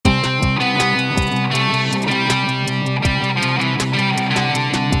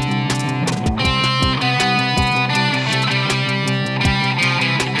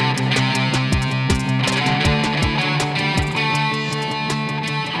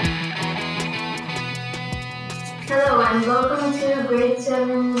and welcome to Grade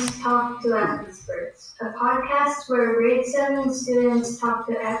 7's Talk to Experts, a podcast where Grade 7 students talk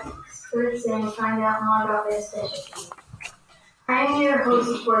to experts and find out more about their specialty. I am your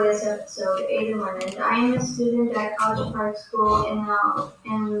host for this episode, Aiden Leonard. I am a student at College Park School in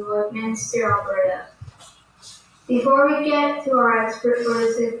Woodminster, Alberta. Before we get to our expert for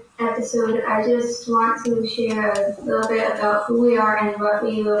this episode, I just want to share a little bit about who we are and what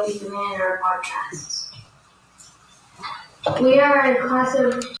we will be doing in our podcasts. We are a class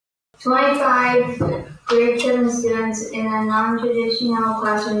of 25 grade 7 students in a non-traditional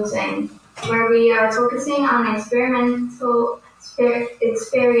classroom setting, where we are focusing on experiential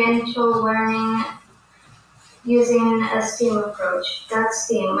learning using a STEAM approach. That's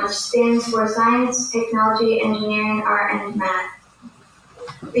STEAM, which stands for Science, Technology, Engineering, Art, and Math.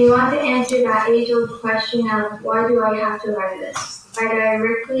 We want to answer that age-old question of why do I have to learn this? By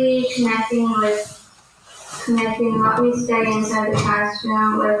directly connecting what we study inside the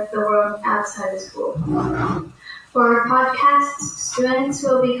classroom with the world outside the school. For our podcast, students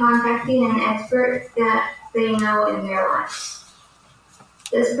will be contacting an expert that they know in their lives.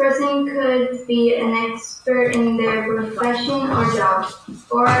 This person could be an expert in their profession or job,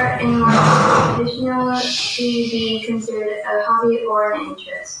 or in what traditionally be considered a hobby or an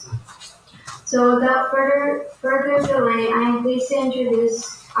interest. So without further delay, I am pleased to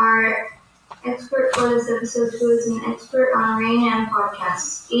introduce our expert for this episode, who is an expert on rain and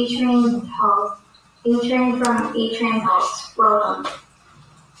podcasts, E-Train from E-Train Talks. Welcome.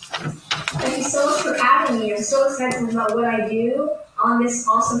 Thank you so much for having me. I'm so excited about what I do on this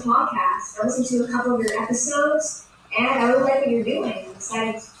awesome podcast. I listened to a couple of your episodes, and I really like what you're doing.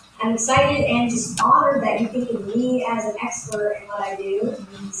 I'm excited and just honored that you think of me as an expert in what I do.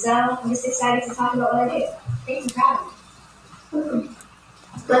 So I'm just excited to talk about what I do. Thank you for having me. Welcome.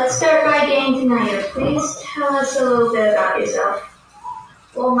 Let's start by getting to know you. Please tell us a little bit about yourself.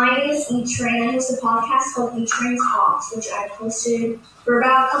 Well, my name is E-Train. I host a podcast called E-Train Talks, which I've hosted for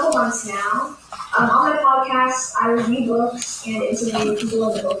about a couple months now. On my podcast, I review books and interview people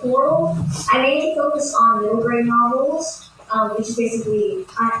in the book world. I mainly focus on middle grade novels, which is basically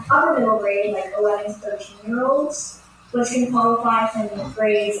upper middle grade, like 11 to 13-year-olds, which can qualify from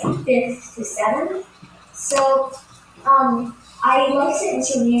grades 5th to 7th. So, I like to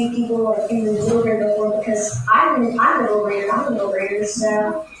interview people in the middle grade before because I'm a middle grader,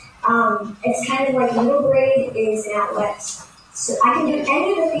 so it's kind of like middle grade is an outlet. So I can do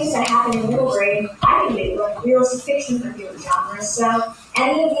any of the things that happen in middle grade, I can do, like realistic fiction for different genres. So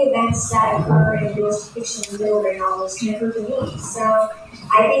any of the events that occur in realistic fiction and middle grade novels can occur to me. So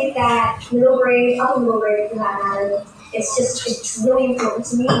I think that middle grade, upper middle grade for that matter, it's really important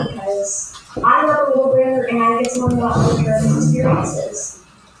to me because I'm an upper middle grader and I get to learn about other characters' experiences.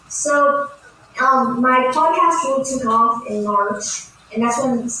 So my podcast really took off in March, and that's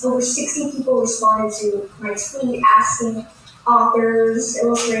when over 60 people responded to my tweet asking authors,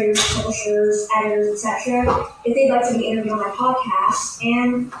 illustrators, publishers, editors, etc., if they'd like to be interviewed on my podcast.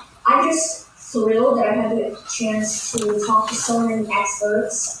 And I'm just thrilled that I had the chance to talk to so many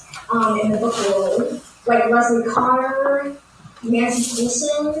experts in the book world, like Leslie Connor, Nancy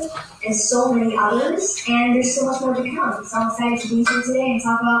Coulson, and so many others, and there's so much more to come. So I'm excited to be here today and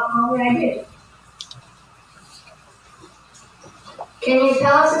talk about what I do. Can you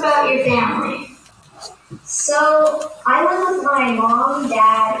tell us about your family? So I live with my mom,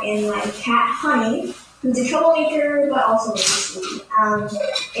 dad, and my cat Honey, who's a troublemaker but also really sweet,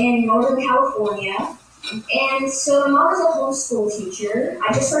 in Northern California. And so my mom is a homeschool teacher.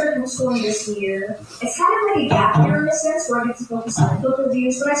 I just started homeschooling this year. It's kind of like a gap year in a sense where I get to focus on book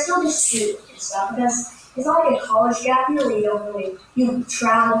reviews, but I still do student stuff because it's not like a college gap year where you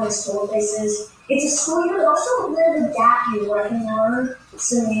travel and explore places. It's a school year, but also a little bit of gap year where I can learn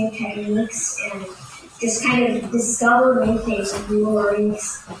some new techniques and just kind of discover new things and new learning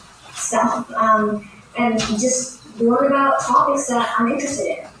stuff, and just learn about topics that I'm interested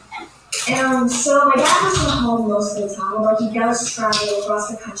in. So my dad was from home most of the time, although he does travel across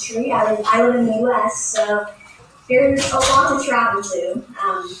the country. I live in the U.S., so there's a lot to travel to.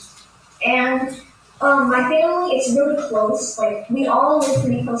 My family, it's really close. Like, we all live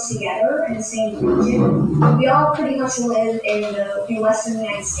pretty close together in the same region. We all pretty much live in the western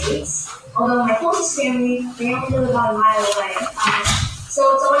United States. Although my closest family, they only live about a mile away. So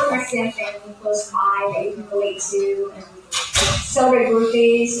it's always nice to have family close by that you can relate to and celebrate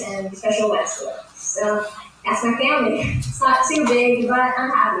birthdays and special events with. So that's my family. It's not too big, but I'm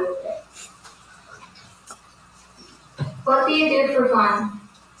happy with it. What do you do for fun?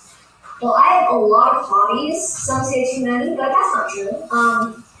 Well, I have a lot of hobbies. Some say too many, but that's not true.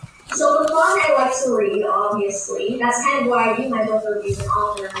 So for fun, I like to read, obviously. That's kind of why I do my book reviews and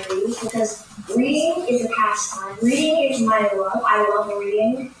all of my reviews, because reading is a pastime. Reading is my love. I love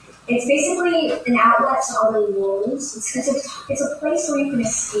reading. It's basically an outlet to other worlds. It's a place where you can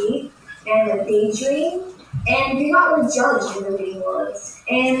escape and daydream, and you're not really judged in the reading world.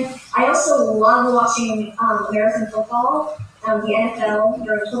 And I also love watching American football, the NFL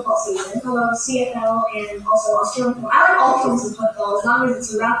during football season. I love CFL and also Australian football. I like all forms of football as long as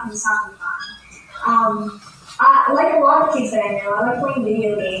it's rough and soft and fun. Like a lot of kids that I know, I like playing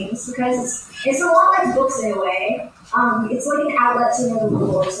video games because it's a lot like books in a way. It's like an outlet to another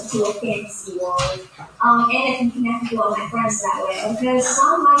world, to a fantasy world. And I can connect with a lot of my friends that way because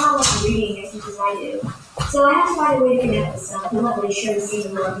some might not like reading as much as I do. So I have to find a way to connect with some who not really share the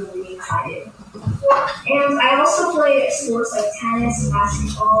same love of reading as I do. And I also play sports like tennis,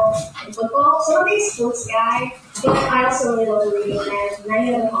 basketball, and football. So I'm a big sports guy, but I also really love reading and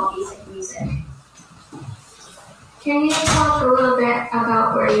many other hobbies like music. Can you talk a little bit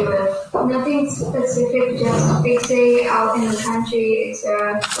about where you live? Nothing specific, just big city, out in the country,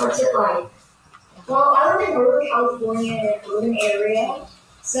 etc. What's it like? Well, I live in Northern California in an urban area,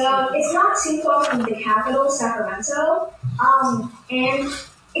 so it's not too far from the capital, Sacramento, and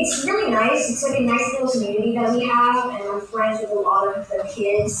it's really nice. It's like a nice little community that we have, and I'm friends with a lot of the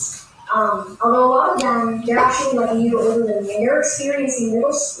kids. Although a lot of them, they're actually like a year older than me, and they're experiencing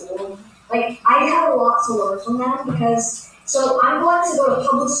middle school. Like, I have a lot to learn from them because, so I'm going to go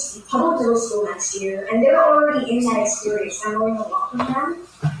to public middle school next year, and they're already in that experience. I'm learning a lot from them.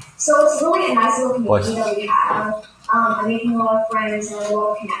 So it's really a nice little community that we have. I'm making a lot of friends and a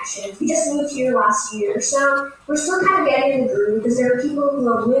lot of connections. We just moved here last year, so we're still kind of getting in the groove because there are people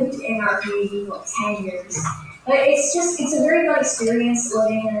who have lived in our community for like 10 years. But it's a very fun experience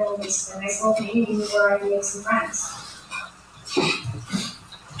living in a nice little community where I can make some friends.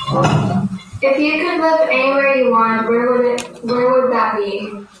 If you could live anywhere you want, where would that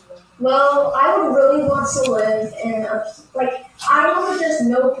be? Well, I would really want to live in I know that there's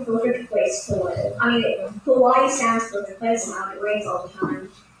no perfect place to live. I mean, Hawaii sounds perfect, but it's not. It rains all the time.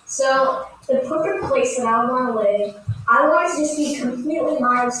 So, the perfect place that I would want to live, I want it to just be completely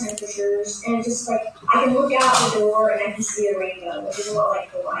mild temperatures, and just I can look out the door and I can see a rainbow, which is a lot like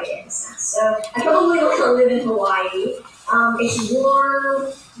Hawaii in a sense. So, I probably want to live in Hawaii. It's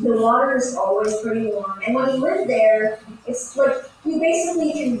warm, the water is always pretty warm, and when you live there, it's like you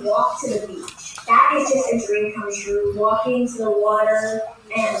basically can walk to the beach. That is just a dream come true, walking to the water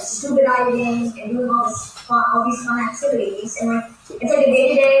and scuba diving and doing all these fun activities, and it's like a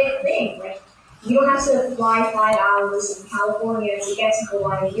day-to-day thing. Like, you don't have to fly 5 hours from California to get to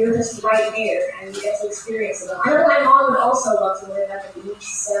Hawaii. You're just right there, and you get to experience it all. I know my mom would also love to live at the beach,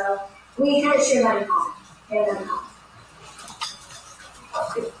 so we kind of share that in common.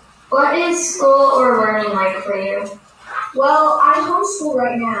 What is school or learning like for you? Well, I'm homeschooled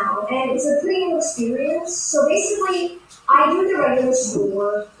right now, and it's a pretty new experience. So basically, I do the regular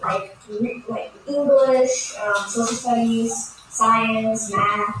schoolwork, like English, social studies, science,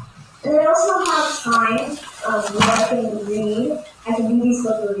 math, and then I also have time where I can read. I can do these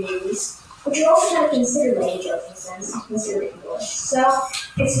book reviews, which are also kind of considered language in a sense, considered English. So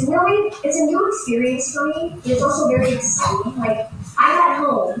it's a new experience for me. It's also very exciting. Like, I'm at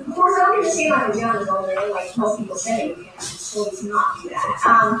home. Of course, I don't get to stay in my pajamas all day, like most people say you can. So to not do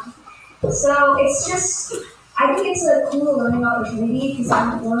that. So it's just, I think it's a cool learning opportunity because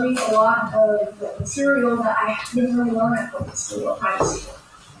I'm learning a lot of the material that I didn't really learn at public school or private school.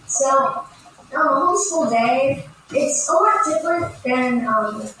 So, a homeschool day, it's a lot different than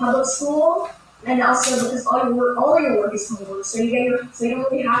public school, and also because all your work is homework, so you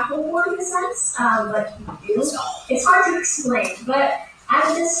don't really have homework in a sense, but you do. It's hard to explain, but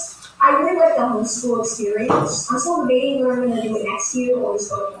I really like the homeschool experience. I'm still debating whether I'm going to do it next year or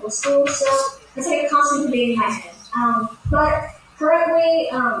just go to public school, so it's like a constant debate in my head. But currently,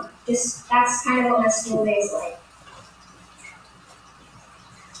 that's kind of what my school day is like.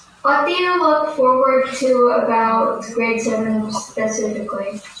 What do you look forward to about grade 7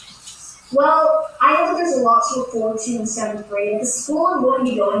 specifically? Well, I know that there's a lot to look forward to in 7th grade. At the school I'm going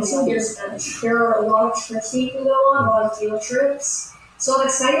to be going to, there are a lot of trips that you can go on, a lot of field trips. So I'm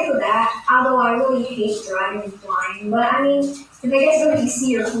excited for that, although I really hate driving and flying. But I mean, if I get to go to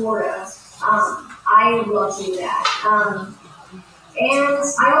DC or Florida, I would love to do that. And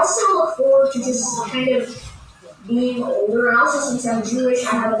I also look forward to just kind of being older, and also since I'm Jewish,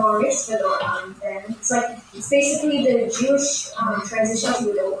 I have a bar mitzvah going on then. It's basically the Jewish transition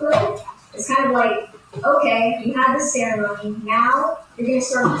to adulthood. It's kind of like, okay, you had this ceremony, now you're going to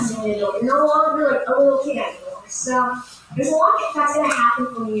start becoming an adult. You're no longer like a little kid anymore. So there's a lot that's going to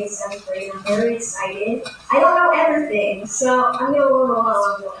happen for me in 7th grade. I'm very excited. I don't know everything, so I'm going to learn a lot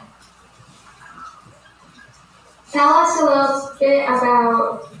along the way. Tell us a little bit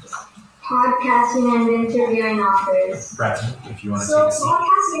about podcasting and interviewing authors. Bradley, if you want to So take a seat.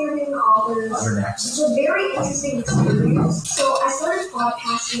 podcasting and interviewing authors You're next. is a very interesting experience. So I started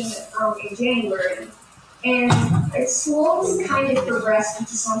podcasting in January, and it slowly kind of progressed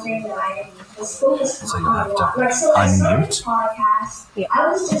into something that I was focused So you on have a lot. to Like, so I started unmute. the podcast. I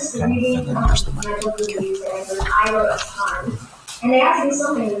was just reading my book reviews that I wrote a ton. And they asked me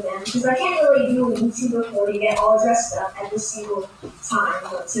something with them, because I can't really do a YouTube recording get all dressed up every single time,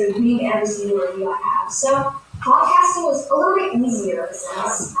 but to read every single review I have. So podcasting was a little bit easier in a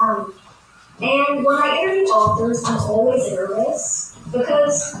sense. And when I interview authors, I'm always nervous,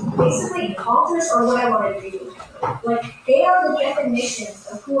 because basically authors are what I want to do. Like, they are the definitions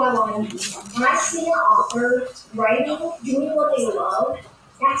of who I want to be. When I see an author writing, doing what they love,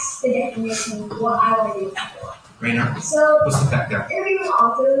 that's the definition of what I want to do. Rainer, So, go sit back there. interviewing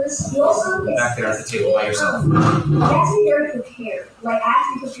authors, you also Back there at the table by yourself. you have to be very prepared. Like, I have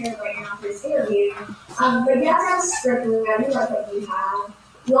to be prepared right now for this interview. But you have to have a script, whatever like you have.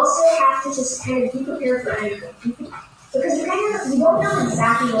 You also have to just kind of be prepared for anything. Because you don't know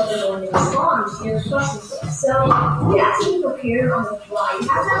exactly what they're going to respond to your questions with. So you have to be prepared on the fly. You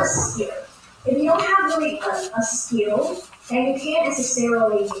have to have a skill. If you don't have really a skill, then you can't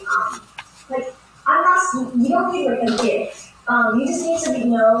necessarily you don't need like a gift. You just need to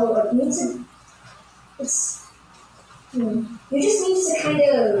you just need to kind of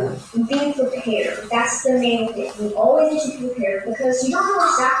be prepared. That's the main thing. You always need to be prepared because you don't know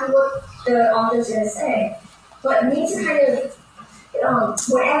exactly what the author's going to say. But you need to kind of,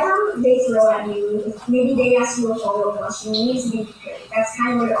 whatever they throw at you, if maybe they ask you a follow-up question, you need to be prepared. That's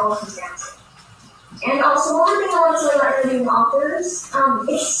kind of what it all comes down to. And also, one more thing I want to say about interviewing authors,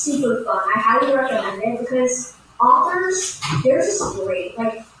 it's super fun. I highly recommend it because authors, they're just great.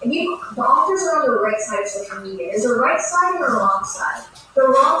 Like, the authors are on the right side of social media. There's a right side and a wrong side. The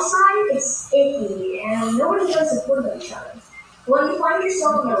wrong side, it's icky, and nobody really supports each other. When you find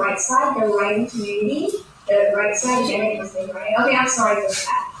yourself on the right side, the writing community, the right side, right? Okay, I'm sorry for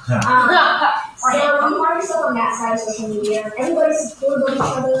that. So when you find yourself on that side of social media, everybody's supportive of each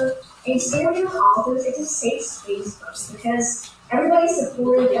other. And interviewing authors, it's a safe space for us because everybody's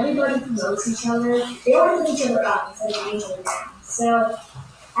supportive, everybody promotes each other. They want to lift each other up instead of each other down. So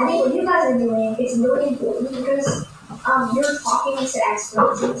I think what you guys are doing is really important because you're talking to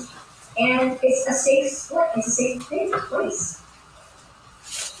experts and it's a safe place.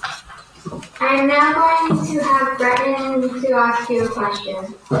 I'm now going to have Breton to ask you a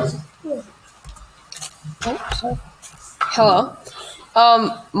question. Hello.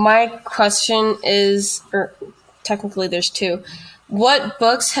 My question is, or technically there's two. What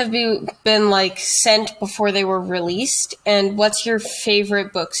books have you been sent before they were released, and what's your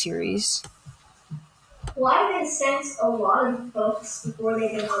favorite book series? Well, I've been sent a lot of books before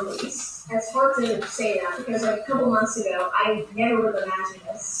they've been released. It's hard to say that because a couple months ago, I never would have imagined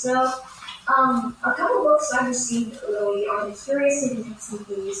this. So, a couple books I've received early are The Curious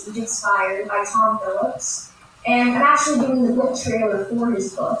Inconsistencies, which is inspired by Tom Phillips. And I'm actually doing the book trailer for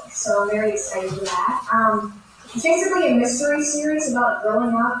his book, so I'm very excited for that. It's basically a mystery series about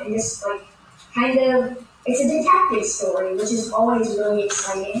growing up and just it's a detective story, which is always really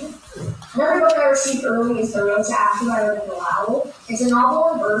exciting. Another book I received early is The Road to After by Irving Lau. It's a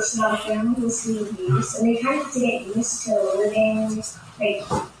novel in verse about a family with sleep abuse, and they kind of have to get used to living,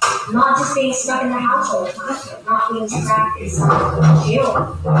 not just being stuck in the house all the time, not being trapped in some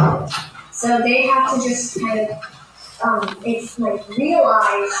jail. So they have to just kind of,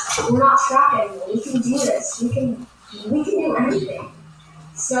 realize we're not trapped anymore. We can do this. We can do anything.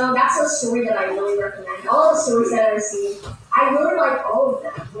 So that's a story that I really recommend. All the stories that I received, I really like all of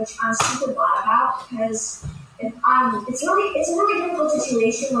them, which I'm super glad about because it's a really difficult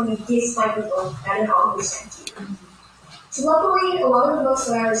situation when you dislike the book that an author sent you. So luckily, a lot of the books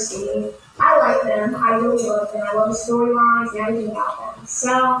that I received, I like them. I really love them. I love the storylines and everything about them.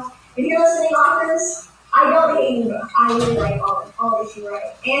 So if you're listening, authors, I don't hate you. I really like all that you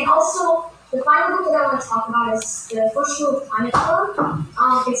write. And also, the final book that I want to talk about is the first show of Climate Club.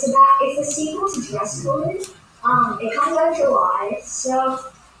 It's a sequel to Dress Code. It comes out in July. So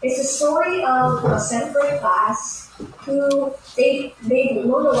it's a story of a 7th grade class who they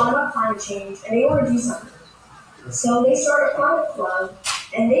learned a lot about climate change and they want to do something. So they start a Climate Club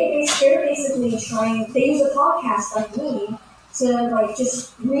and they're basically they use a podcast like me to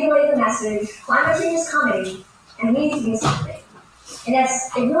just relay the message, climate change is coming, and we need to do something. And it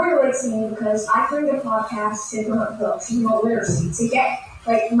really relates to me because I created a podcast to promote books and promote literacy. To get,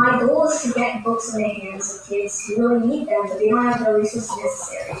 my goal is to get books in the hands of kids who really need them, but they don't have the resources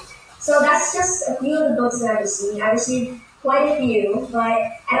necessary. So that's just a few of the books that I've received. I've received quite a few, but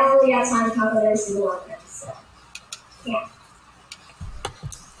I don't really have time to talk about every single one of them. So, yeah.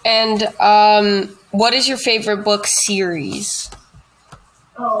 And what is your favorite book series?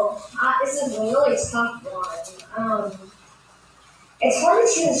 Oh, this is a really tough one. It's hard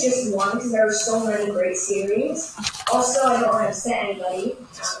to choose just one because there are so many great series. Also, I don't want to upset anybody.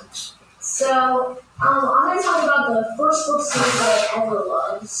 I'm going to talk about the first book series that I ever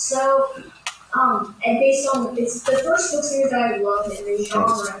loved. And based on, it's the first book series that I loved and the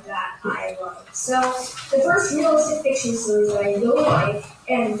genre that I loved. So, the first realistic fiction series that I really like,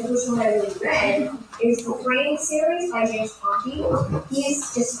 and the first one that I really read, is the Frame series by James Ponti.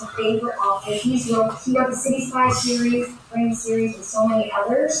 He's just a favorite author. He wrote the City Spy series, Frame series, and so many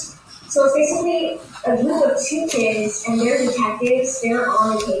others. So it's basically a group of two kids, and they're detectives. They're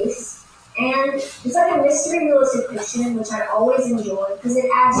on a case. And it's like a mystery realistic fiction, which I always enjoy, because it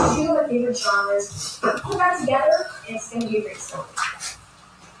adds two of my favorite genres. Put that together, and it's going to be a great story.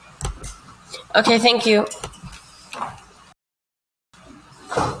 Okay, thank you.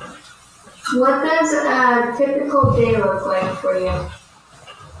 What does a typical day look like for you?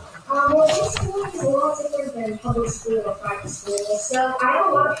 Well, school is a lot different than public school or private school, so I have a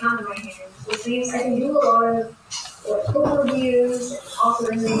lot of time in my hands, which means I can do a lot of book reviews and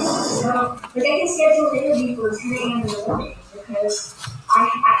author interviews. So, I can schedule an interview for 10 a.m. in the morning because I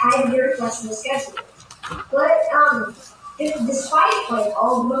have a very flexible schedule. But despite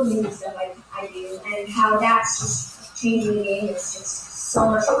all the movie stuff I do and how that's just changing the game, it's just so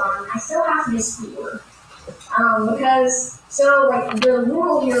much fun. I still have to do schoolwork. The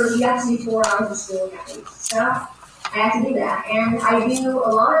rule here is you have to do 4 hours of school a week. So I have to do that. And I do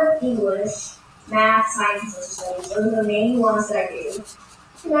a lot of English, math, science, and social studies. Those are the main ones that I do.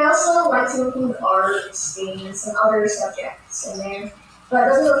 And I also like to include art, STEAM, and some other subjects in there. But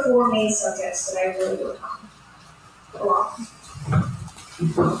those are the 4 main subjects that I really work on a lot.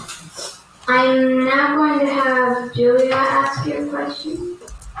 I'm now going to have Julia ask you a question.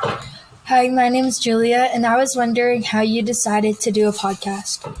 Hi, my name is Julia, and I was wondering how you decided to do a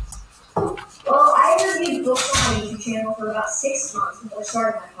podcast. Well, I reviewed books on my YouTube channel for about 6 months before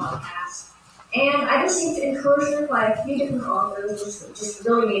starting my podcast. And I received encouragement by a few different authors, which just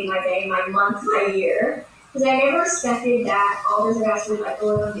really made my day, my month, my year. Because I never expected that authors would actually like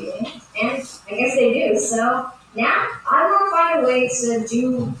what I'm doing. And I guess they do. So now I want to find a way to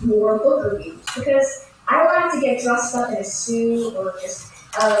do more book reviews. Because I don't have to get dressed up in a suit or just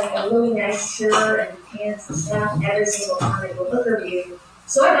a really nice shirt and pants and stuff every single time I do a book review.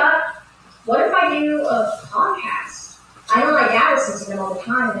 So I thought, what if I do a podcast? I know my dad listens to them all the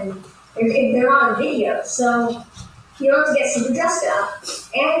time, and they're not a video, so you don't have to get super dressed up,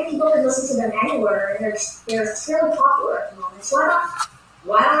 and people can listen to them anywhere, and they're fairly popular at the moment. So I thought,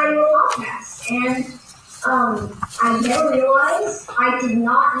 why don't I do a podcast? And I never realized, I did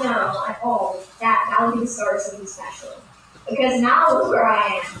not know at all that would be the start of something special. Because now look where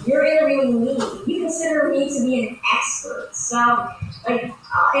I am. You're interviewing me. You consider me to be an expert. So,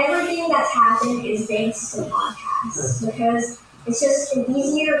 everything that's happened is thanks to podcasts. Because it's just an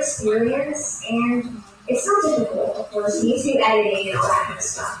easier experience, and it's still difficult, of course. You need to do editing and all that kind of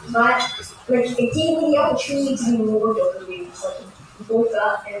stuff. But, it gave me the opportunity to do more book reviews. Book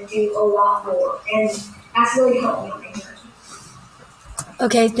up and do a lot more. And that's really helped me on my journey.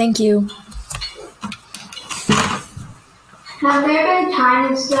 Okay, thank you. Have there been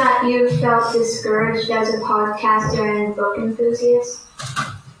times that you felt discouraged as a podcaster and book enthusiast?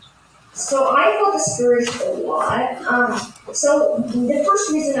 So I felt discouraged a lot. So the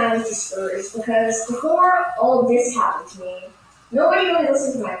first reason I was discouraged because before all of this happened to me, nobody really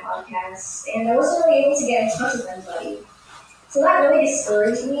listened to my podcast, and I wasn't really able to get in touch with anybody. So that really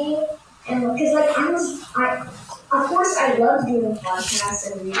discouraged me, and because of course I love doing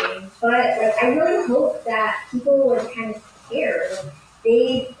podcasts and reading, but I really hope that people would kind of care.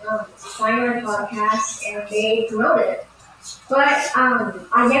 They find my podcast and they promote it. But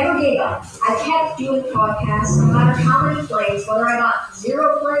I never gave up. I kept doing podcasts no matter how many plays, whether I got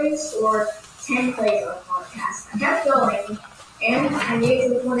 0 plays or 10 plays on a podcast. I kept going, and I made it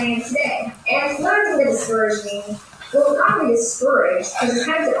to the point I am today. And another thing that discouraged me, well, not really discouraged, because it's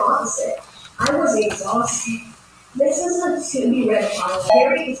kind of the opposite. I was exhausted. This is a to-be-read novel.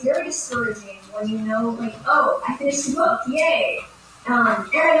 It's very discouraging when you know, oh, I finished the book, yay! And I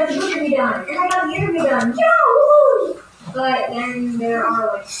got the book review done, and I got the interview done, yahoo! But then there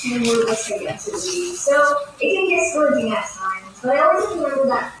are 10 more books I get to read. So it can be discouraging at times. but I always have to remember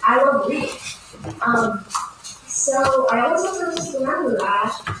that I love reading. So I always have to just remember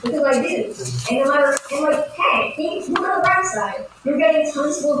that because I do. And no matter, and like, hey, look at the bright side. You're getting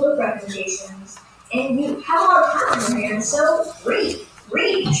tons of book recommendations, and you have a lot of time in your hands. So read,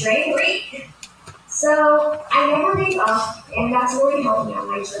 read. So I never gave up, and that's really helped me on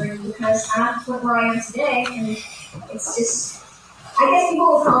my journey because I'm at the point where I am today, and it's just, I guess people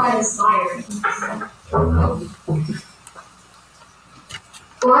will call that inspiring.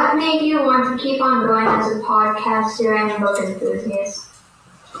 What made you want to keep on going as a podcaster and a book enthusiast?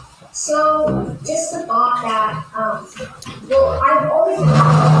 So, just the thought that, I've always been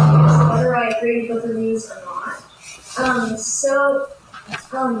podcasts, whether I agree with book reviews or not.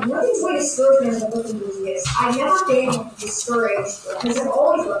 Nothing's way discouraged as a book enthusiast. I've never been discouraged because I've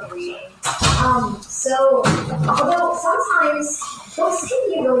always loved reading. Although sometimes books can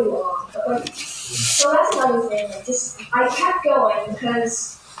be really long, but so that's another thing. I kept going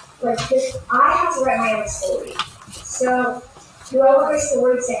because, I have to write my own story. So, do I want my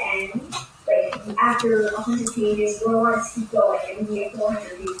story to end, after 100 pages, or do I want it to keep going and be a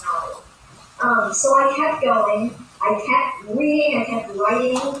 400-page novel? So I kept going. I kept reading, I kept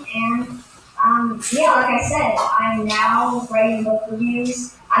writing, and like I said, I'm now writing book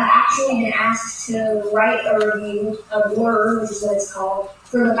reviews. I've actually been asked to write a review of Word, which is what it's called,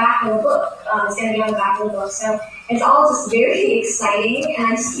 for the back of the book. It's going to be on the back of the book. So it's all just very exciting, and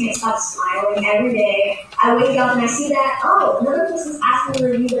I just can't stop smiling every day. I wake up and I see that, another person's asking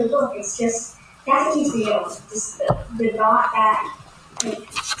me to review their book. It's just, that's what keeps me going. Just the thought that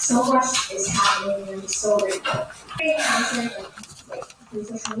so much is happening, and I'm just so grateful. Creating content through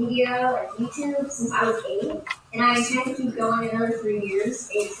social media, like YouTube, since I was 8, and I intend to keep going another 3 years.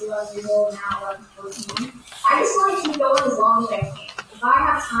 8 to 11 years old now, 11 to 14. I just want to keep going as long as I can. If I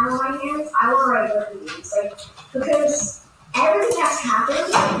have time on my hands, I want to write book reviews, because everything that's happened,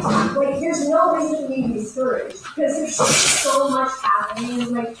 there's no reason for me to be discouraged, because there's so much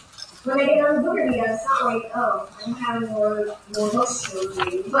happening. When I get another book review, it's not I don't have more books to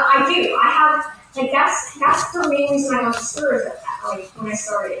review, but I do. I have. That's the main reason I got discouraged at that, when I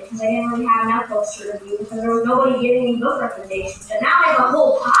started, because I didn't really have enough books to review, because there was nobody giving me book recommendations. But now I have a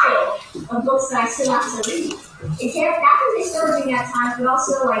whole pile of books that I still have to read. That can be discouraging at times, but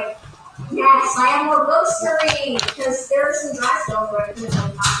also, yes, I have more books to read, because there are some dry spells where I couldn't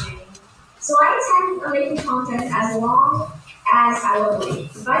have time reading. So I intend on making content as long as I love reading.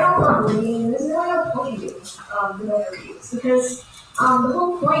 If I don't love reading, there's really no point in doing the book reviews, because the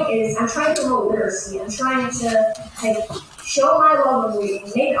whole point is I'm trying to promote literacy. I'm trying to show my love of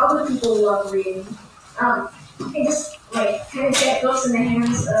reading, make other people love reading, and just kind of get books in the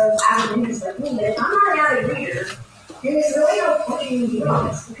hands of avid readers like me. But if I'm not an avid reader, then there's really no point in me doing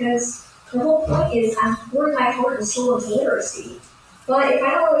this, because the whole point is I'm pouring my heart and soul into literacy. But if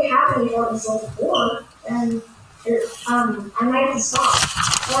I don't really have any heart and soul to pour, then I might have to stop.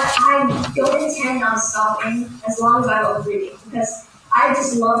 But I don't intend on stopping as long as I love reading, because I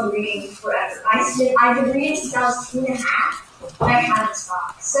just love reading forever. I've been reading since I was 2 and a half, and I haven't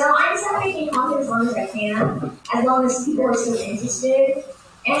stopped. So I intend on making content as long as I can, as long as people are still interested.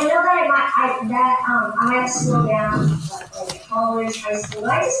 And I know that I might have to slow down, like college, high school,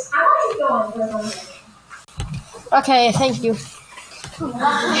 but I want to keep going for as long as I can. Okay, thank you. Can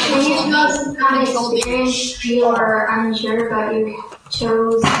you tell us an experience you were unsure but you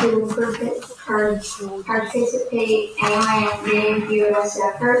chose to participate anyway and gave you a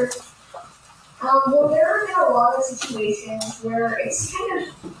effort? Well, there have been a lot of situations where it's kind of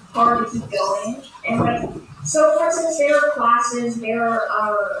hard to keep going. And so for instance, there are classes, there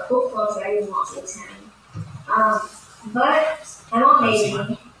are book clubs that I didn't want to attend. But my mom made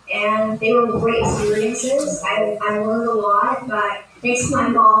me, and they were great experiences. I learned a lot, but thanks to my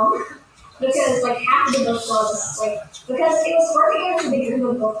mom, because half of the book clubs, because it was hard to get into the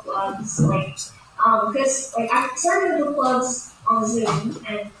group of book clubs, because I started the book clubs on Zoom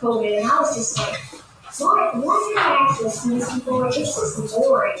and COVID, and I was just why did I actually listen to these people? It's just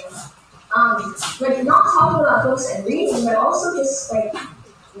boring. Not talking about books and reading, but also just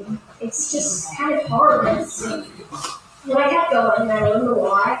it's just kind of hard. But I kept going, and I learned a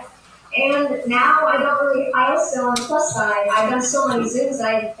lot. And now I also, on the plus side, I've done so many Zooms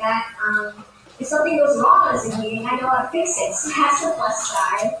that if something goes wrong on a Zoom meeting, I know how to fix it. So that's the plus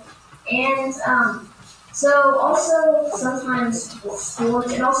side. And so also sometimes with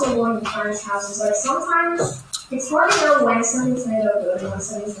sports and also going to parents' houses, sometimes it's hard to know when something's going to go good and when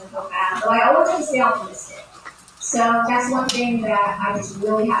something's going to go bad. But I always have to stay optimistic. So that's one thing that I just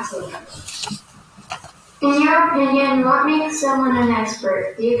really have to remember. In your opinion, what makes someone an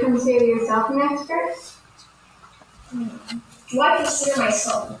expert? Do you consider yourself an expert? do I consider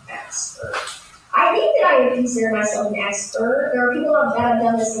myself an expert? I think that I would consider myself an expert. There are people that have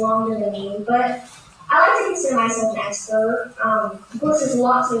done this longer than me, but I like to consider myself an expert. Of course, there's a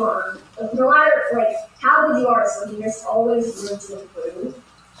lot to learn. No matter how good you are at something, there's always room to improve.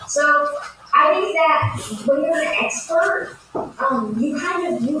 So I think that when you're an expert, you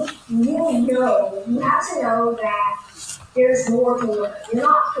really know. You have to know that there's more to learn. You're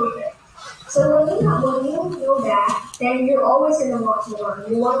not perfect. So when you know that, then you're always going to want to learn.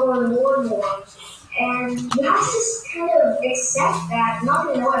 You want to learn more and more. And you have to just kind of accept that you're not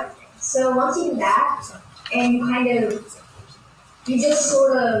going to know everything. So once you do that, and you just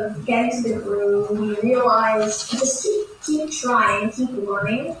sort of get into the groove, you realize, you just keep trying, keep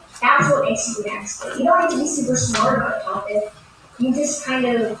learning. That's what makes you an expert. You don't need to be super smart about a topic. You just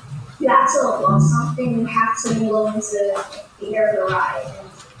you have to love something, you have to be willing to be there for the ride.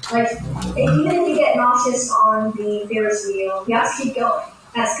 Even if you get nauseous on the Ferris wheel, you have to keep going.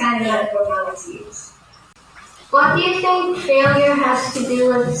 That's kind of the metaphor I like to use. What do you think failure has to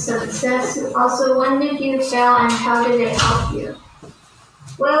do with success? Also, when did you fail and how did it help you?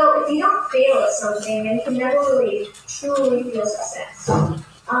 Well, if you don't fail at something, then you can never really truly feel success.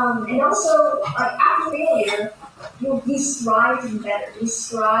 And also, after failure, you strive to be better. You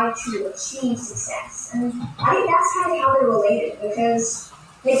strive to achieve success. And I think that's kind of how they're related, because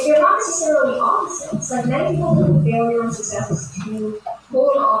they're not necessarily opposites. Many people think failure and success is two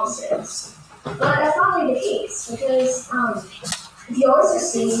polar opposites. But that's not really the case, because if you always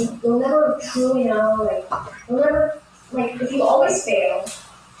succeed, you'll never truly know, if you always fail,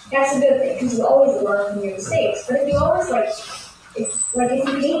 that's a good thing, because you always learn from your mistakes. But if you always, if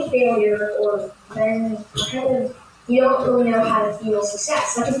you hate failure, then you don't really know how to feel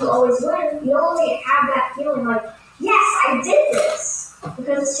success. If you always win, you only have that feeling yes, I did this,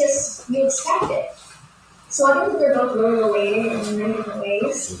 because it's just, you expect it. So I think that they're both really related in many different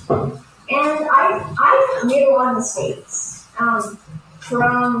ways. And I've made a lot of mistakes,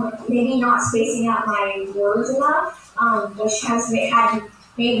 from maybe not spacing out my words enough, which has made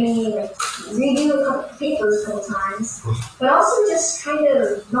me redo a couple papers a couple times, but also just kind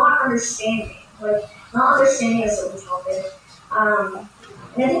of not understanding a certain topic. And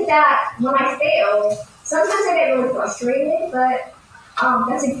I think that when I fail, sometimes I get really frustrated, but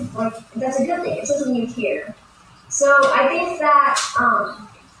that's a good thing. It shows me you care. So I think that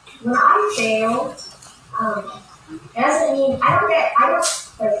when I fail, it doesn't mean I don't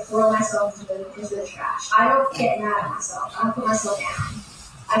throw myself into the trash. I don't get mad at myself. I don't put myself down.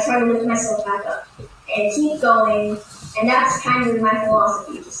 I try to lift myself back up and keep going. And that's kind of my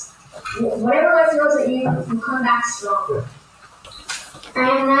philosophy. Just whatever life throws at you, you come back stronger. I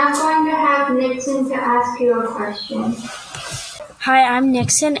am now going to have Nixon to ask you a question. Hi, I'm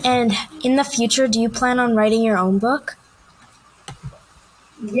Nixon, and in the future, do you plan on writing your own book?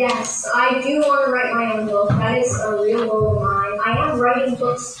 Yes, I do want to write my own book. That is a real goal of mine. I am writing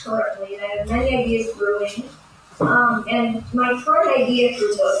books currently. I have many ideas brewing. And my current idea for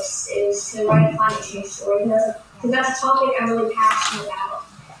books is to write a climate change story, because that's a topic I'm really passionate about.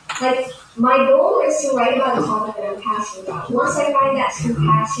 My goal is to write about a topic that I'm passionate about. Once I find that true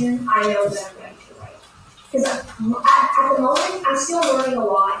passion, I know that I'm ready to write. Because at the moment, I'm still learning a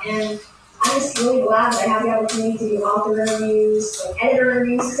lot, and I'm just really glad that I have the opportunity to do author interviews, editor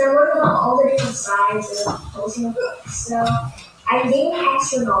interviews, because I'm learning about all the different sides of publishing a book. So I'm gaining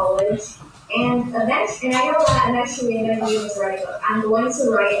extra knowledge, and I know that eventually I'm going to be able to write a book. I'm going to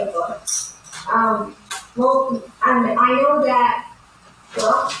write a book. I know that,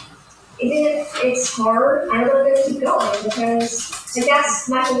 even if it's hard, I know that I'm going to keep going, because that's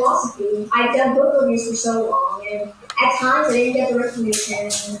my philosophy. I've done book reviews for so long, and at times I didn't get the recognition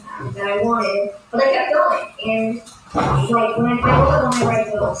that I wanted, but I kept going. And when I write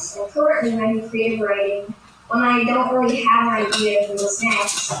books, currently when I do creative writing, when I don't really have an idea for what's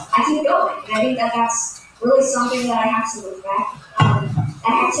next, I keep going. And I think that that's really something that I have to look back. I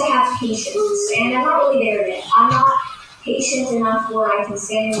have to have patience, and I'm not really there yet. I'm not patient enough where I can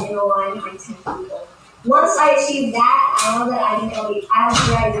stand in a line behind 10 people. Once I achieve that, I know that I'll be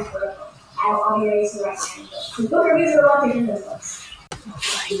ready for a book. I'll be ready to write my book. The book reviews are a lot different than books.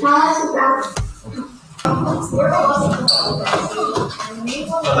 Tell us about So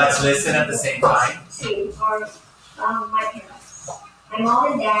let's listen at the same time. Two are my parents. My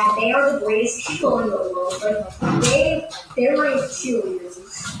mom and dad, they are the greatest people in the world. They're my cheerleaders.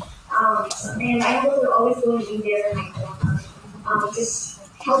 And I know they're always going to be there in my corner. Just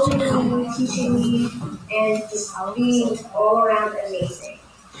helping me, teaching me, and just being all around amazing.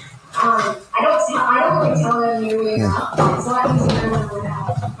 I don't really tell them nearly enough. It's a lot easier when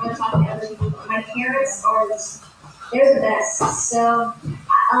I'm talking to other people. My parents are just they're the best. So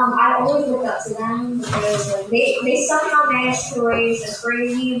I always look up to them because like, they somehow managed to raise a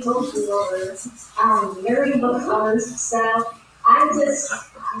crazy book reader, nerdy book lovers. So I'm in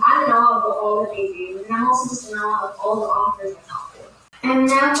awe of all that they do, and I'm also just in awe of all the authors they talk to. I'm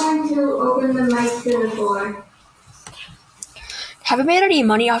now going to open the mic to the floor. Have you made any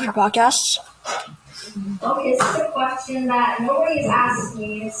money off your podcasts? Okay, this is a question that nobody has asked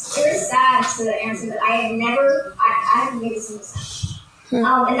me. It's very sad to answer that I haven't made a single cent.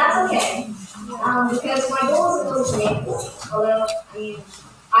 And that's okay. Because my goal isn't really to make money. Although, I mean,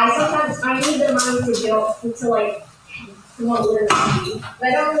 I need the money to like, promote literacy. But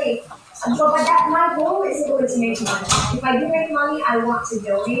I don't really, my goal isn't really to make money. If I do make money, I want to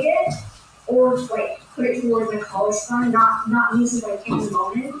donate it or like put it towards my college fund, not use it like in the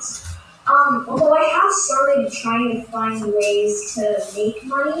moment. Although I have started trying to find ways to make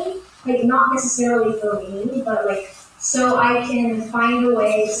money, like not necessarily for me, but like so I can find a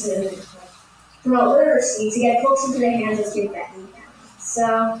way to promote literacy to get books into the hands of students that need them.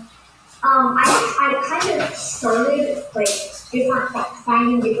 So I kind of started like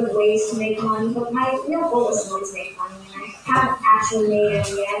finding different ways to make money, but my real goal is always to make money, and I haven't actually made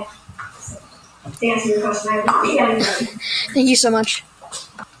any yet. So, to answer your question, I haven't made any. Thank you so much.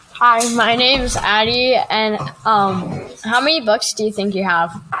 Hi, my name's Addie, and how many books do you think you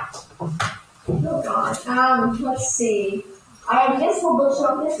have? Oh gosh. Let's see. I have this whole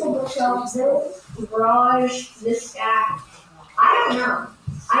bookshelf, this garage, this stack. I don't know.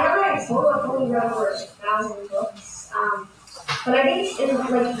 I know that in total I've only read over 1,000 books. But I think in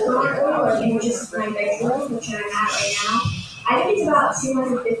currently, in just my bedroom, which I'm at right now, I think it's about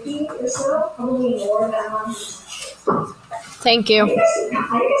 250 or so, probably more than 100. Thank you. I think I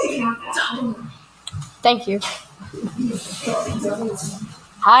should count that. I don't know. Thank you.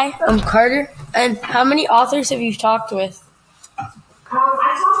 Hi, I'm Carter. And how many authors have you talked with?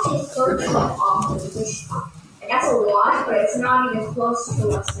 I talked to 13 authors, which that's a lot, but it's not even close to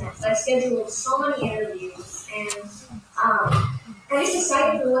what's next. I've scheduled so many interviews, and I'm just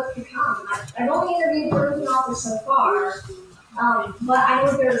excited for what's to come. I've only interviewed 13 authors so far, but I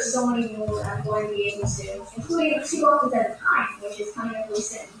know there are so many more that I'm going to be able to, including 2 authors at a time, which is coming up really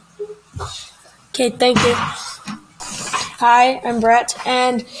soon. Okay, thank you. Hi, I'm Brett,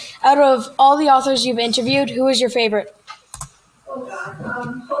 and out of all the authors you've interviewed, who is your favorite? Oh God.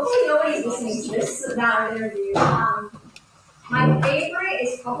 Hopefully nobody's listening to this about our interview. My favorite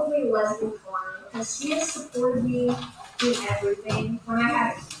is probably Leslie Korn because she has supported me in everything. When I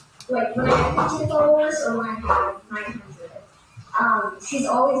had 50 followers or when I had 900. She's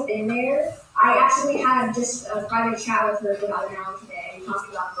always been there. I actually had just a private chat with her about an hour today and talked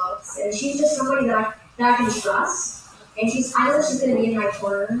about books, and she's just somebody that I can trust. And I know she's going to be in my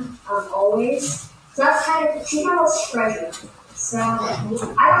corner always. So that's she's my most treasured. So I don't know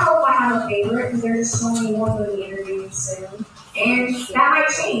if I have a favorite because there's just so many more going to be interviewed soon. And that might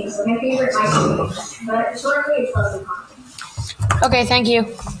change. So my favorite might change. But currently it's Leslie Korn. Okay, thank you.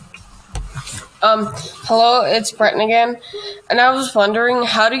 Hello, it's Breton again. And I was wondering,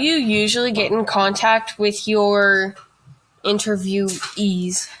 how do you usually get in contact with your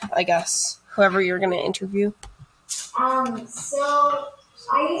interviewees, I guess, whoever you're going to interview? So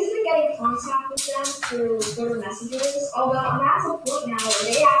I usually get in contact with them through Twitter messages, although I'm at the point now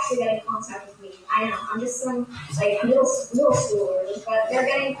where they actually get in contact with me. I know, I'm just some middle schoolers, but they're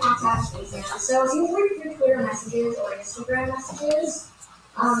getting in contact with me now. So it's usually through Twitter messages or Instagram messages,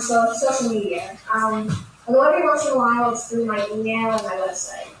 so social media. Although every once in a while it's through my email and my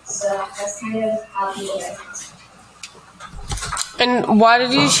website. So that's kind of how people get in contact. And why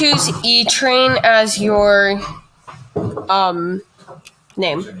did you choose E-Train as your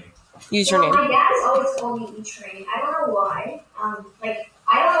name, username? Well, my dad has always called me E-Train. I don't know why. I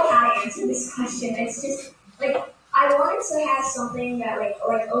don't know how to answer this question. It's just, I wanted to have something that,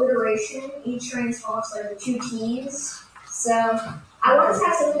 like alliteration. E-Train talks the 2 T's. So, I wanted to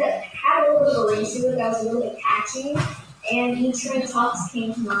have something that had a little bit of a ring to it that was really catchy. And E-Train Talks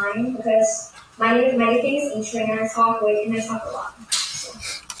came to mind because my nickname is E-Train and I talk a lot. So.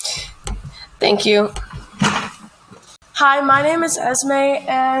 Thank you. Hi, my name is Esme,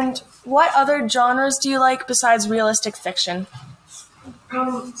 and what other genres do you like besides realistic fiction? Some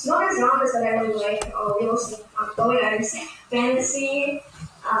other genres that I really like are realistic, fantasy.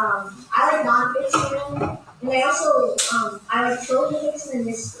 I like nonfiction, and I like children's fiction and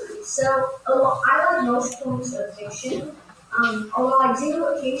mystery. So I like most forms of fiction. Although I do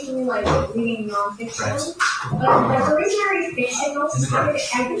occasionally like reading nonfiction, but the reason I read fiction most is I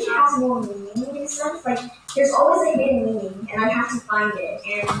think it has more meaning in a sense. There's always a hidden meaning, and I have to find it.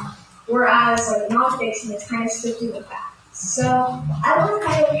 And whereas like nonfiction is kind of strictly the facts. So I want to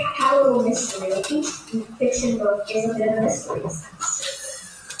kind of have a little mystery. Like each fiction book is a bit of a mystery.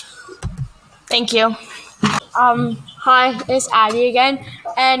 Thank you. Hi, it's Addie again.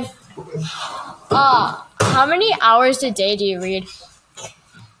 And how many hours a day do you read?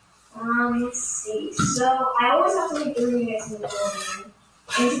 Let's see. So I always have to read 3 minutes in the morning.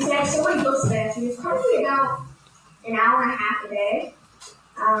 And since I have so many books that I have to read, it's probably about an hour and a half a day.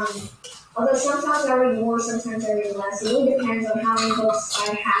 Although sometimes I read more, sometimes I read less. It really depends on how many books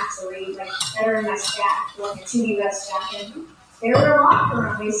I have to read, like that are in my stack, like a 2D red stack. And there are a lot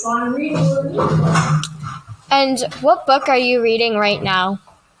around me, so I'm reading a little. And what book are you reading right now?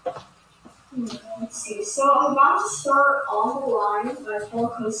 Let's see. So I'm about to start On the Line by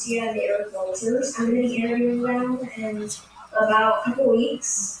Paul Kosia and the Eric Walters. I'm going to be interviewing them in about a couple weeks.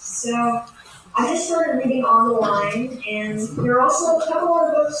 So I just started reading On the Line, and there are also a couple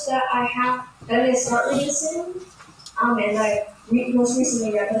other books that I have that I'm going to start reading soon. And I most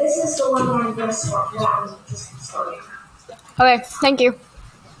recently read, but this is the one that I'm going to start. That I'm just starting. Okay, thank you.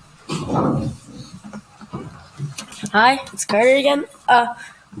 Hi, it's Carter again.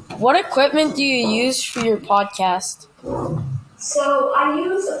 What equipment do you use for your podcast? So I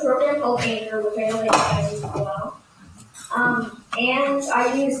use a program called Anchor, which I know that you guys use as well. And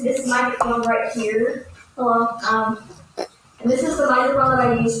I use this microphone right here. Hello. And this is the microphone that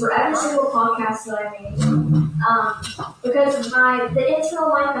I use for every single podcast that I make. Because the internal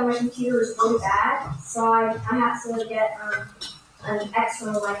mic on my computer is really bad, so I have to get an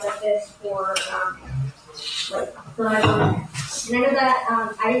external mic like this for my phone. And I know that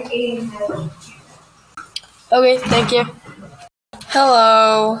I didn't even have Okay, thank you.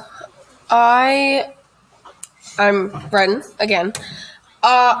 Hello. I'm Brenton again.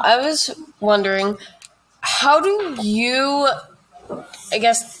 I was wondering, how do you, I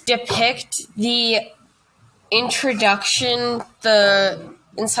guess, depict the introduction, the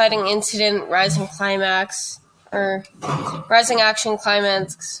inciting incident, rising climax, or rising action,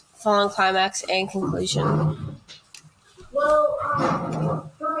 climax, falling climax, and conclusion? Well,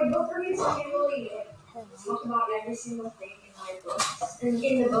 for my book reviews, I can't really talk about every single thing in my books, in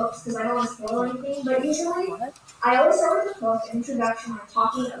the books, because I don't want to spoil anything, but usually, I always start with the book, introduction, I'm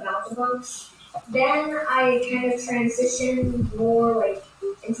talking about the books, then I kind of transition more,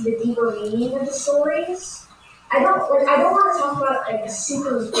 into the deeper meaning of the stories. I don't want to talk about, a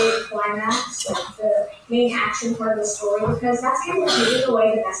super big climax, the main action part of the story, because that's kind of giving away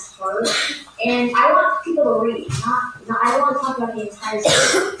the best part. And I want people to read, I don't want to talk about the entire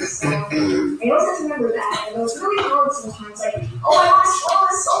story. So I always have to remember that. And it's really hard sometimes, I want to spoil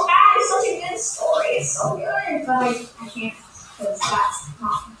this so bad, it's such a good story, it's so good. But I can't, because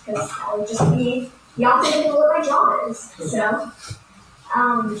that would just be the opposite of what my job is. So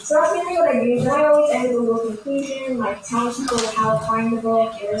that's mainly what I do. Then I always end with a little conclusion, telling people how to find the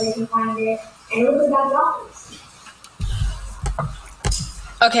book, and where they can find it, and a little bit about the authors.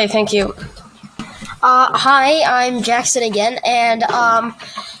 Okay, thank you. Hi, I'm Jackson again, and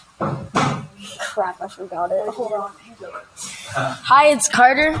crap, I forgot it. Hold on. Hi, it's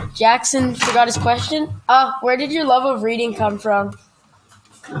Carter. Jackson forgot his question. Where did your love of reading come from?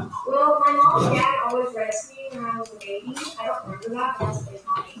 Well, my mom and dad always read to me when I was a baby. I don't remember that, but that's what they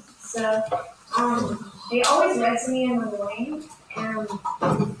taught me. So, they always read to me in the morning. And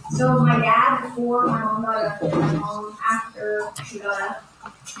so my dad before my mom got up, and my mom after she got up.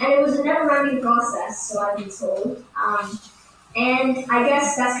 And it was a never-ending process, so I've been told. And I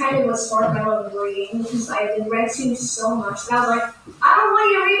guess that's kind of what sparked my love of reading, because I've been read to so much that I was like, I don't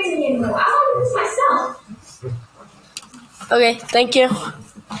want you to read to me anymore. I want to do this myself. Okay, thank you.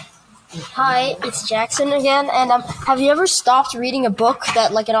 Hi, it's Jackson again, and have you ever stopped reading a book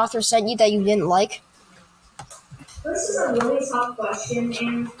that an author sent you that you didn't like? This is a really tough question,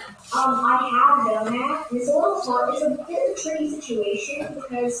 and I have done that. And it's a little hard. It's a bit of a tricky situation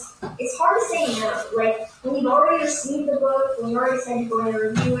because it's hard to say no. When you've already received the book, when you already said you're going to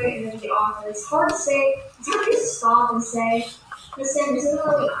review it, and then the author, it's hard to say. It's hard to just stop and say, listen, this isn't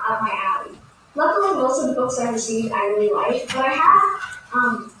really up my alley. Luckily, most of the books I've received I really like, but I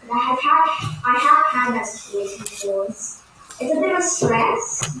have had that situation before. It's a bit of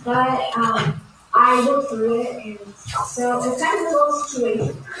stress, but I worked through it, and so it's kind of a little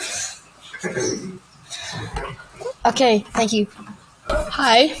situation. Okay, thank you.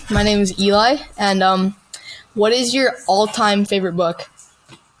 Hi, my name is Eli, and what is your all-time favorite book?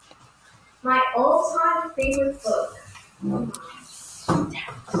 My all-time favorite book.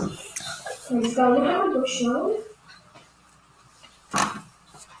 I just gotta look at my bookshelf.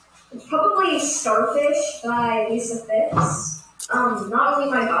 It's probably Starfish by Lisa Phipps. not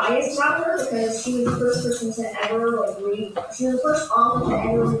only my bias about her because she was the first person to ever read. She was the first author to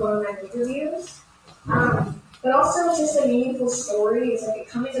ever go on my book reviews. But also it's just a meaningful story. It's like a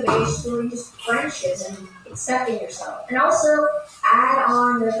coming of age story, just friendships and accepting yourself. And also add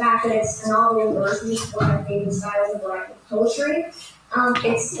on the fact that it's a novel in verse, which is one of my favorite styles of writing poetry.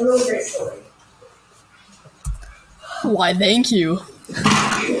 It's a really great story. Why, thank you.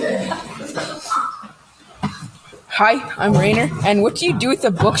 Hi, I'm Rainer, and what do you do with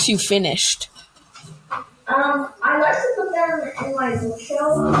the books you finished? I like to put them in my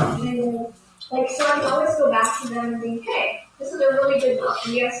bookshelf, and so I can always go back to them and think, hey, this is a really good book,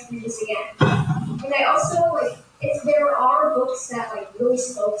 and you guys can read this again. And I also, if there are books that, really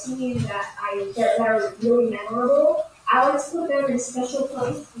spoke to me and that are really memorable, I like to put them in a special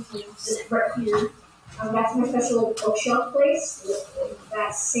place, which is right here. That's my special bookshelf place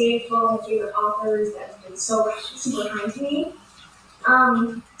that's saved for all my favorite authors that have been so super kind to me.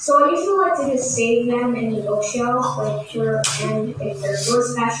 So I usually like to just save them in the bookshelf, and if they're really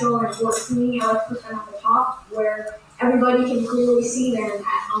special and important to me, I like to put them at the top where everybody can clearly see them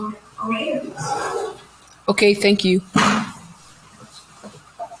on my interviews. Okay, thank you.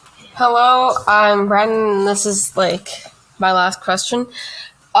 Hello, I'm Brandon, and this is my last question.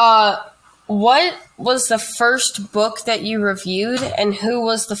 What was the first book that you reviewed, and who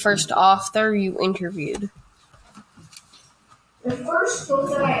was the first author you interviewed? The first book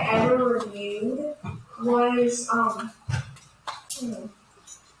that I ever reviewed was, I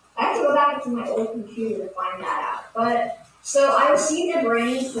have to go back into my old computer to find that out. But, so I received a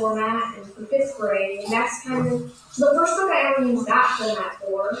brand new format for 5th grade, and that's so the first book I ever used that format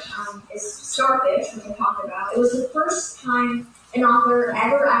for is Starfish, which I talked about. It was the first time an author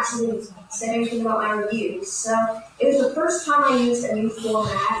ever actually said anything about my reviews. So it was the first time I used a new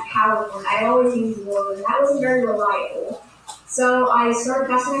format, PowerPoint. I always used Word, and that wasn't very reliable. So that's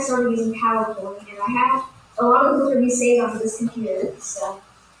when I started using PowerPoint, and I have a lot of book reviews saved onto this computer, so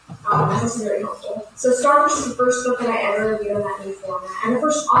that's also very helpful. So Starfish is the first book that I ever reviewed in that new format, and the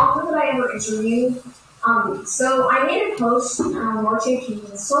first author that I ever interviewed. So I made a post on March 18th,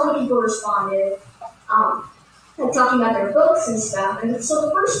 and so many people responded, talking about their books and stuff. And so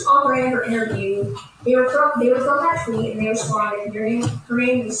the first author I ever interviewed, they were from that tweet, and they responded. Her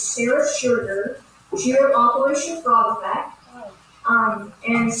name is Sarah Schurter. She wrote Operation Frog Effect.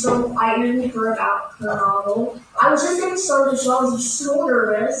 And so I interviewed her about her novel. I was just getting started, so I was so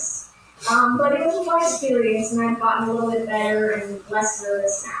nervous. But it was a fun experience, and I've gotten a little bit better and less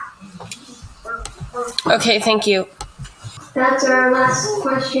nervous now. Okay, thank you. That's our last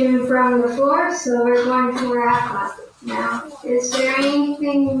question from the floor, so we're going to wrap up now. Is there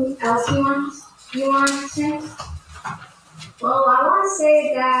anything else you want to say? Well, I want to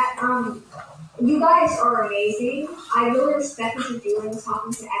say that you guys are amazing. I really respect what you're doing,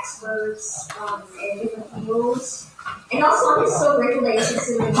 talking to experts in different fields. And also, I'm just so grateful that you're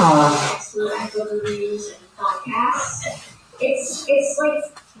considering being an expert at book reviews and podcasts. It's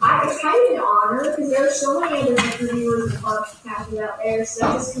kind of an honor because there are so many other book reviewers and podcasters out there.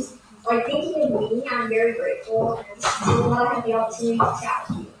 So just thinking of me, I'm very grateful, and I'm just so glad I had the opportunity to chat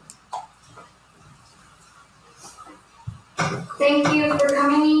with you. Thank you for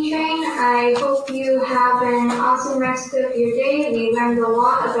coming, E-Train. I hope you have an awesome rest of your day. We learned a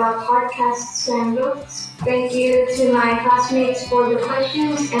lot about podcasts and books. Thank you to my classmates for the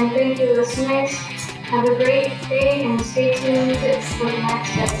questions, and thank you, listeners. Have a great day, and stay tuned for the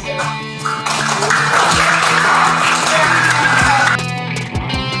next episode.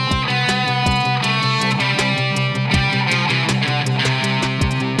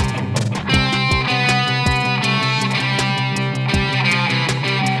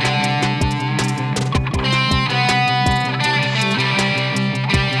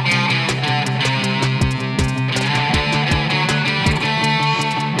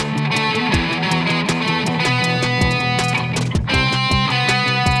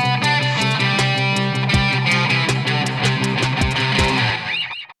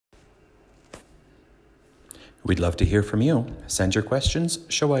 We'd love to hear from you. Send your questions,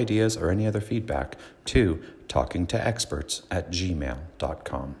 show ideas, or any other feedback to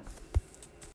talkingtoexperts@gmail.com.